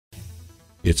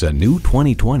It's a new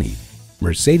 2020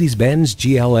 Mercedes-Benz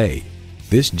GLA.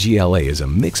 This GLA is a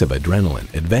mix of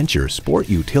adrenaline, adventure, sport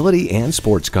utility, and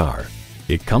sports car.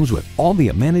 It comes with all the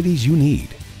amenities you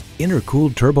need.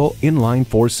 Intercooled turbo inline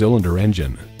 4-cylinder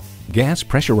engine, gas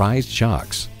pressurized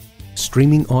shocks,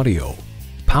 streaming audio,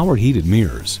 power heated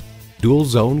mirrors, dual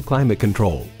zone climate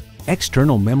control,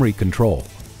 external memory control,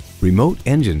 remote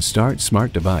engine start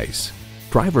smart device,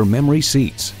 driver memory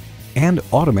seats, and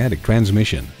automatic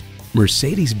transmission.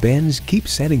 Mercedes-Benz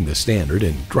keeps setting the standard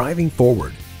and driving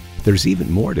forward. There's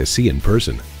even more to see in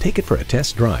person. Take it for a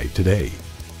test drive today.